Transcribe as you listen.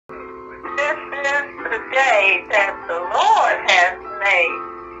the day that the Lord has made.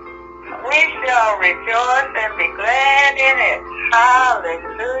 We shall rejoice and be glad in it.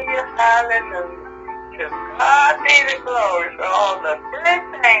 Hallelujah, hallelujah. To God be the glory for all the good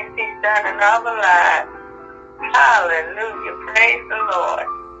things He's done in our lives. Hallelujah, praise the Lord.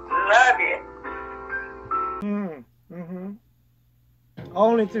 Love you.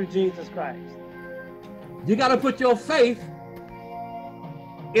 Only through Jesus Christ. You got to put your faith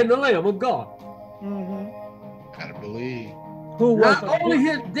in the Lamb of God. Gotta believe. Who was not only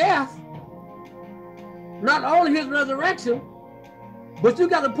his death, not only his resurrection, but you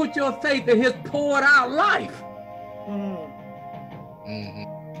got to put your faith in his poured out life.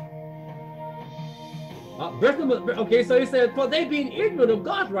 Okay, so he said, for they being ignorant of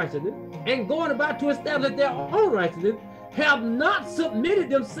God's righteousness and going about to establish their own righteousness, have not submitted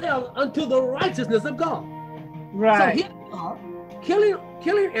themselves unto the righteousness of God. Right. So here they are,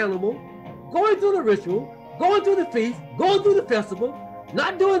 killing animals, going through the ritual, going through the feast, going through the festival,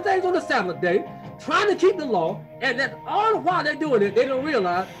 not doing things on the Sabbath day, trying to keep the law, and that all while they're doing it, they don't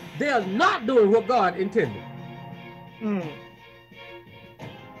realize they are not doing what God intended.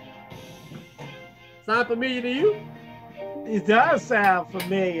 Sound familiar to you? It does sound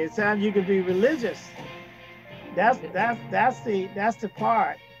familiar. It sounds you can be religious. That's the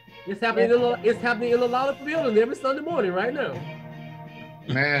part. It's happening in a lot of buildings every Sunday morning right now.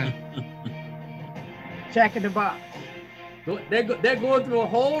 Man. Checking the box. They're going through a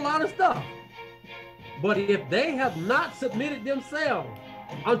whole lot of stuff. But if they have not submitted themselves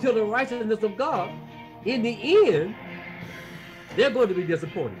unto the righteousness of God, in the end, they're going to be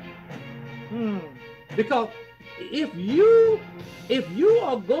disappointed. Because if you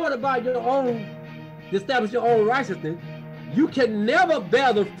are going about your own, to establish your own righteousness, you can never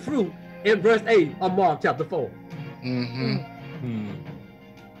bear the fruit in verse 8 of Mark chapter 4.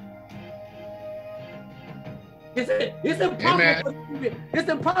 It's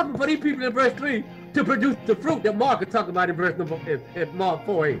impossible for these people in verse 3 to produce the fruit that Mark is talking about in verse number in Mark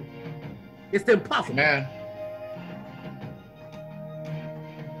 4:8. It's impossible. Man.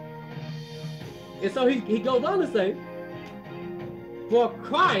 And so he goes on to say, for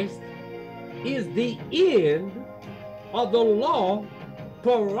Christ is the end of the law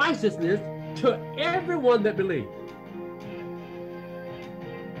for righteousness to everyone that believes.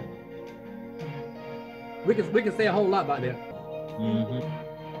 We can say a whole lot about that.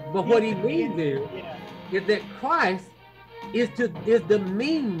 But what he means is that Christ is the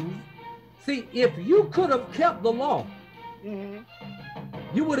means. See, if you could have kept the law,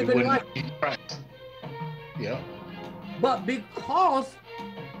 you would have been right. Yeah. But because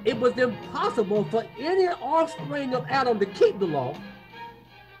it was impossible for any offspring of Adam to keep the law,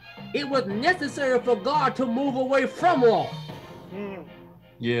 it was necessary for God to move away from law.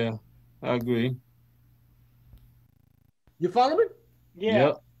 Yeah, I agree. You follow me? Yeah.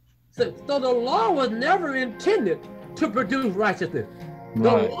 Yep. So the law was never intended to produce righteousness.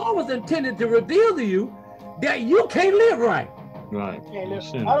 Right. The law was intended to reveal to you that you can't live right. Right.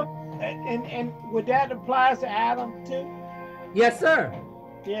 And would that apply to Adam too? Yes, sir.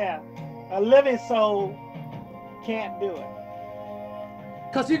 Yeah. A living soul can't do it.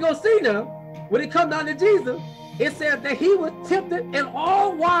 Because you're going to see now, when it comes down to Jesus, it says that he was tempted in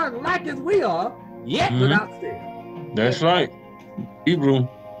all wise like as we are, yet without sin. That's right. Hebrew.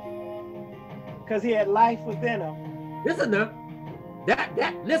 Because he had life within him. Listen now.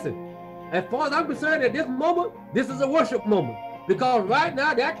 Listen. As far as I'm concerned, at this moment, this is a worship moment. Because right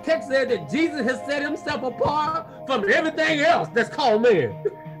now, that text said that Jesus has set himself apart from everything else that's called man.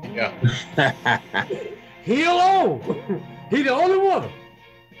 Yeah. He alone. He the only one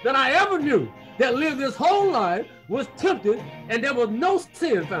that I ever knew that lived his whole life, was tempted, and there was no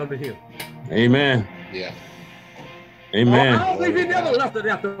sin found in him. Amen. Yeah. Amen. I don't believe he never lusted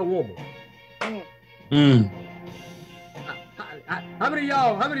after a woman. How many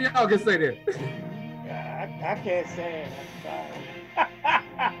of y'all can say that? I can't say it.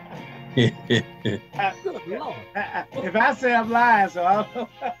 I'm sorry. Good Lord. If I say I'm lying, so I don't know.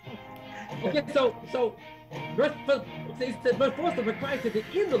 Okay, so verse 4 says, for Christ is the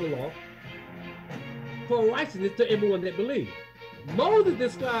end of the law for righteousness to everyone that believes. Moses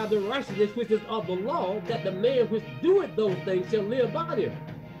described the righteousness which is of the law, that the man which doeth those things shall live by them.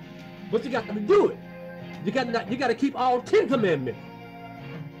 But you got to do it. You got to keep all 10 commandments.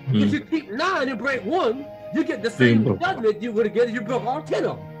 If you keep 9 and break 1, you get the same judgment you would have get if you broke all 10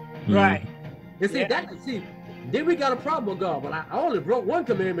 of them. Right. And see, then we got a problem with God. But I only broke 1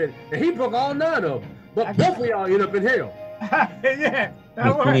 commandment, and he broke all 9 of them. But both of y'all end up in hell. Yeah.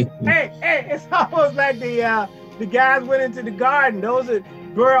 Hey, it's almost like the guys went into the garden. Those are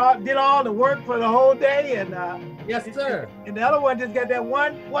girl did all the work for the whole day, and Yes, sir. and the other one just got that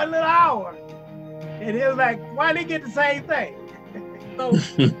one little hour. And he was like, why they get the same thing? So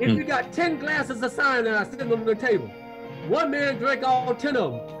if you got 10 glasses of cyanide sitting on the table, one man drank all 10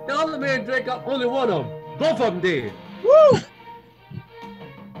 of them. The other man drank only one of them. Both of them dead. Woo!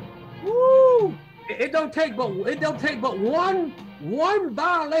 Woo! It don't take but one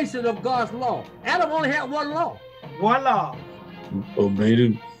violation of God's law. Adam only had one law. One law. Obeyed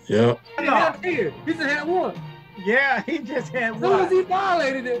him. Yeah. He didn't have 10. He just had one. Yeah, he just had As soon as one. he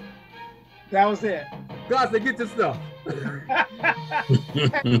violated it, That was it. God said, get this stuff.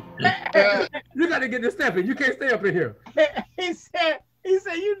 You got to get this step in. You can't stay up in here. he said,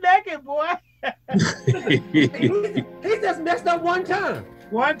 you naked, boy. He just messed up one time.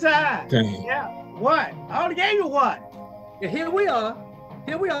 One time. Dang. Yeah, one. I only gave you one. And here we are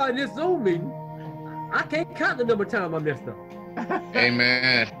in this Zoom meeting. I can't count the number of times I messed up.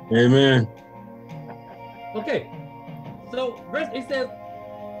 Amen. Amen. Okay, so it says,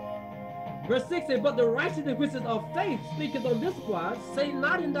 verse 6 says, but the righteousness which is of faith speaketh on this wise, say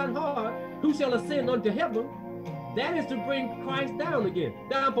not in thine heart, who shall ascend unto heaven? That is to bring Christ down again,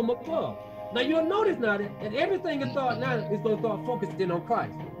 down from above. Now you'll notice now that everything is going to start focusing on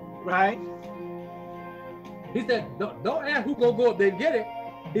Christ. Right. He said, don't ask who's going to go up there and get it.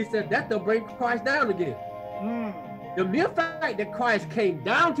 He said, that to bring Christ down again. The mere fact that Christ came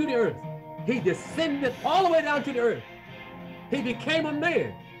down to the earth, he descended all the way down to the earth. He became a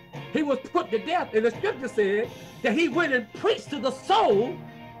man. He was put to death. And the scripture said that he went and preached to the soul.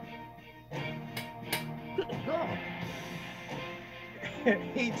 Good God.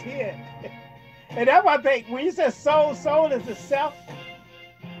 He did. And that's why I think when you say soul is the self,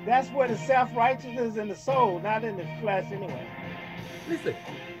 that's where the self-righteousness is in the soul, not in the flesh anyway. Listen,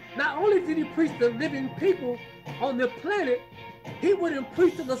 not only did he preach to living people on the planet, he went and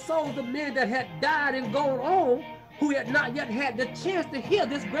preached to the souls of men that had died and gone on, who had not yet had the chance to hear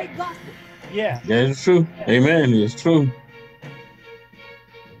this great gospel. Yeah. That's true. Amen. It's true.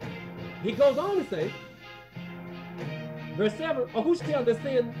 He goes on to say, verse 7, or who shall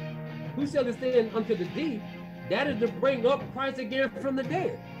descend unto the deep? That is to bring up Christ again from the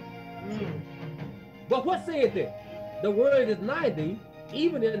dead. But what saith it? The word is nigh thee,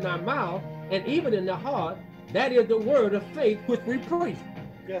 even in thy mouth, and even in thy heart. That is the word of faith which we preach.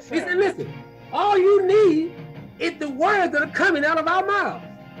 Yes, sir. He said, listen, all you need is the words that are coming out of our mouths.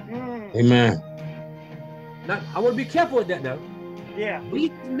 Amen. Now, I want to be careful with that now. Yeah.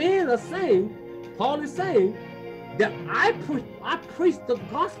 These men are saying, Paul is saying, that I preach the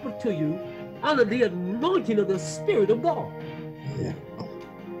gospel to you under the anointing of the Spirit of God. Yeah.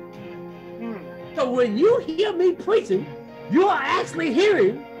 So when you hear me preaching, you are actually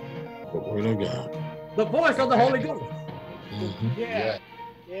hearing The word of God. the voice of the Holy Ghost. Yeah.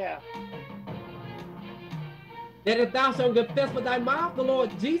 Yeah. That if thou shalt confess with thy mouth the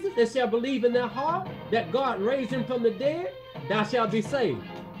Lord Jesus, and shalt believe in thy heart that God raised him from the dead, thou shalt be saved.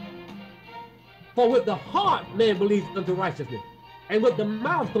 For with the heart man believes unto righteousness, and with the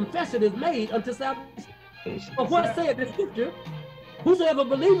mouth confession is made unto salvation. But what saith the scripture? Whosoever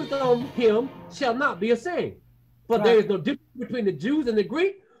believeth on him shall not be ashamed. For there is no difference between the Jews and the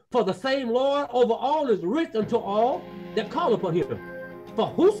Greek, for the same Lord over all is rich unto all that call upon him. For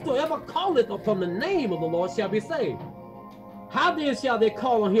whosoever calleth upon the name of the Lord shall be saved. How then shall they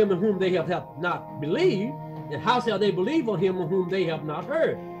call on him in whom they have not believed? And how shall they believe on him in whom they have not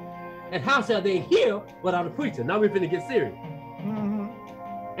heard? And how shall they hear without a preacher? Now we're going to get serious.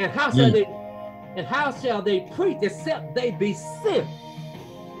 And how shall they preach except they be sent?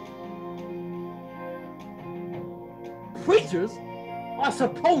 Preachers are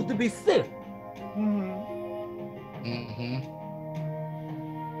supposed to be sent.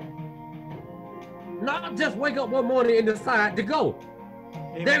 Not just wake up one morning and decide to go.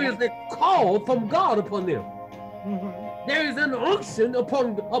 Amen. There is a call from God upon them. There is an unction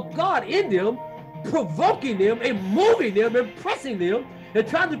of God in them, provoking them and moving them and pressing them and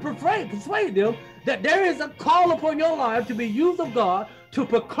trying to persuade them that there is a call upon your life to be used of God to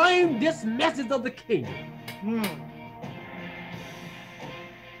proclaim this message of the kingdom.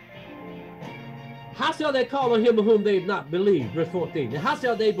 How shall they call on him in whom they've not believed? Verse 14. And how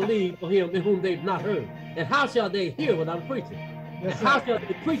shall they believe on him in whom they've not heard? And how shall they hear without preaching? And how shall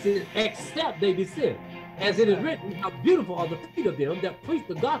they preach it except they be sent? As it is written, how beautiful are the feet of them that preach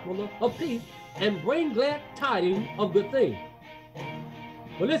the gospel of peace and bring glad tidings of good things.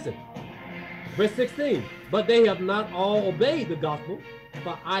 But listen, verse 16. But they have not all obeyed the gospel.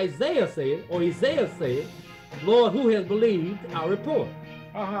 For Isaiah said, Lord, who has believed our report?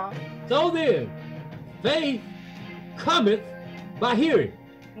 So then, faith cometh by hearing,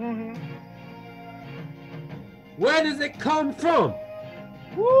 Mm-hmm. Where does it come from?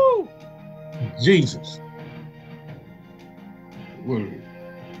 Woo! Jesus. Word.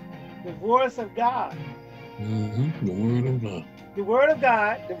 The voice of God. Mm-hmm. The word of God. The word of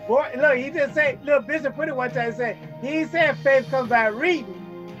God. The voice. Look, he just say, look, Bishop put it one time, say, he said faith comes by reading.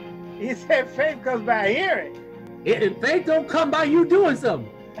 He said faith comes by hearing. And faith don't come by you doing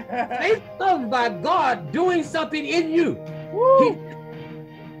something. Faith comes by God doing something in you. Woo!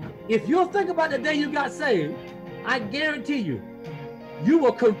 If you'll think about the day you got saved, I guarantee you, you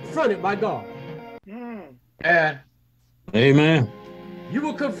were confronted by God. Mm. Yeah. Amen. You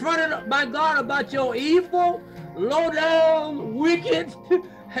were confronted by God about your evil, low down, wicked,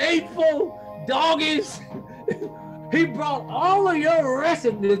 hateful, doggish. He brought all of your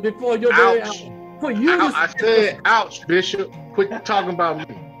wretchedness before your very eyes. For you to I said, ouch, Bishop. Quit talking about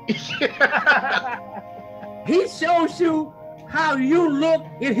me. He shows you how you look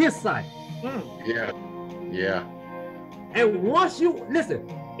in his sight. Mm. Yeah. Yeah. And once you, listen,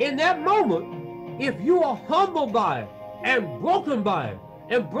 in that moment, if you are humbled by it and broken by it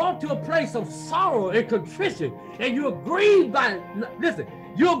and brought to a place of sorrow and contrition, and you're grieved by it, listen,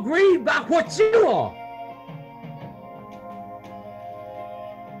 you're grieved by what you are.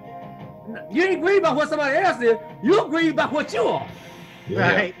 You ain't grieved by what somebody else is, you're grieved by what you are.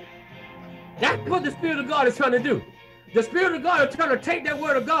 Right. That's what the Spirit of God is trying to do. The Spirit of God is trying to take that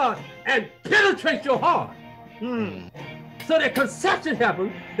word of God and penetrate your heart. Mm. So that conception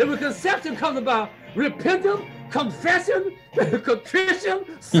happens. And when conception comes about, repentance, confession, contrition,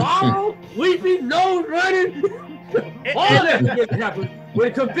 sorrow, weeping, nose running, all that happens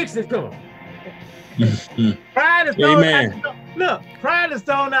when conviction comes. Pride is thrown out Amen. the door. Look, pride is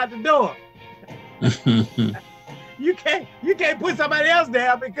thrown out the door. You can't put somebody else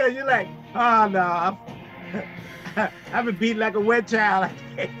down because you're like, oh no, I've been beaten like a wet child.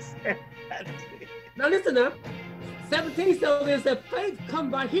 Now listen up. 17 says this, that faith comes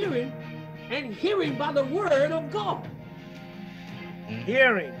by hearing, and hearing by the word of God.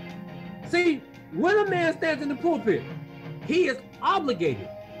 Hearing. See, when a man stands in the pulpit, he is obligated,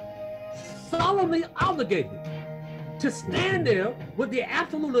 solemnly obligated, to stand there with the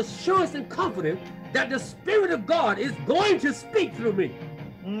absolute assurance and confidence that the Spirit of God is going to speak through me.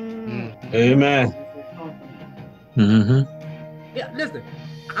 Mm. Amen. Mm-hmm. Yeah, listen,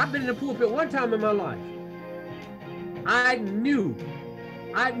 I've been in the pulpit one time in my life. I knew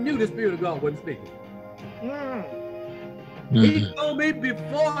the Spirit of God wasn't speaking. Mm. He told me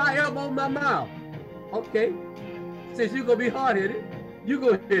before I ever opened my mouth, okay, since you're gonna be hard-headed, you go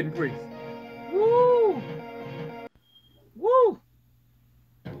ahead and preach. Woo! Woo!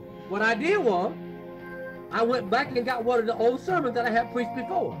 What I did was, I went back and got one of the old sermons that I had preached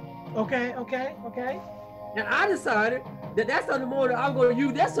before. Okay. And I decided that that's Sunday morning I'm going to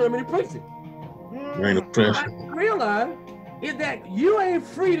use that sermon and preach it. Bring the What pressure. I realized is that you ain't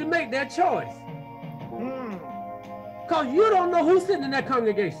free to make that choice. Because you don't know who's sitting in that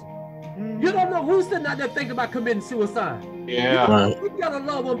congregation. You don't know who's sitting out there thinking about committing suicide. Yeah. Right. You got a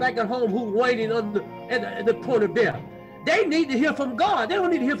loved one back at home who's waiting at the point of death. They need to hear from God. They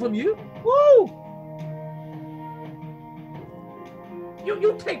don't need to hear from you. Woo!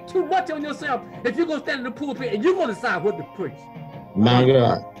 You take too much on yourself if you're going to stand in the pulpit and you're going to decide what to preach. My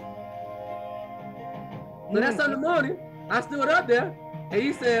God. So that Sunday morning, I stood up there and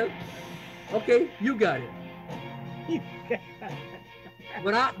he said, okay, you got it.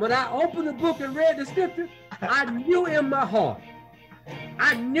 When I opened the book and read the scripture, I knew in my heart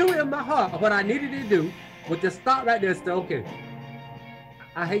what I needed to do was to stop right there and say, okay,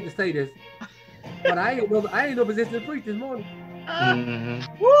 I hate to say this, but I ain't no position to preach this morning.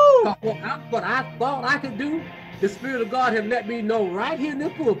 Woo! What I thought I could do, the Spirit of God had let me know right here in the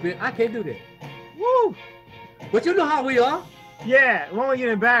pulpit, I can't do that. Woo! But you know how we are. Yeah, we won't get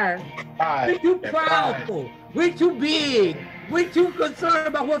embarrassed. We too proudful. We too big. We too concerned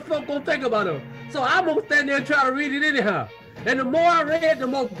about what folk gonna think about us. So I'm gonna stand there and try to read it anyhow. And the more I read, the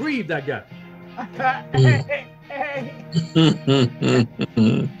more grieved I got. I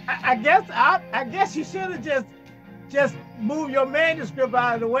guess you should have just move your manuscript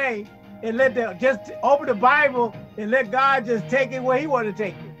out of the way and just open the Bible and let God just take it where He want to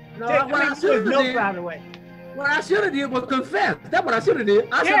take it. No, Take his notes out of the way. What I should have did was confess. That's what I should have did.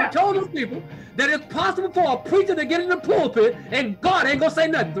 I should have told those people that it's possible for a preacher to get in the pulpit and God ain't gonna say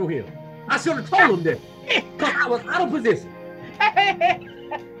nothing through him. I should have told them that because I was out of position.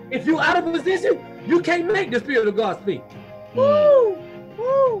 If you're out of position, you can't make the Spirit of God speak. Woo!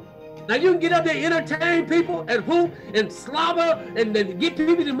 Woo! Now you can get up there, entertain people and hoop and slobber and then get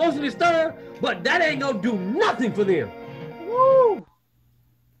people emotionally stirred, but that ain't gonna do nothing for them. Woo!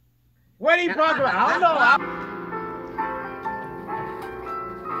 What are you talking about? I don't know.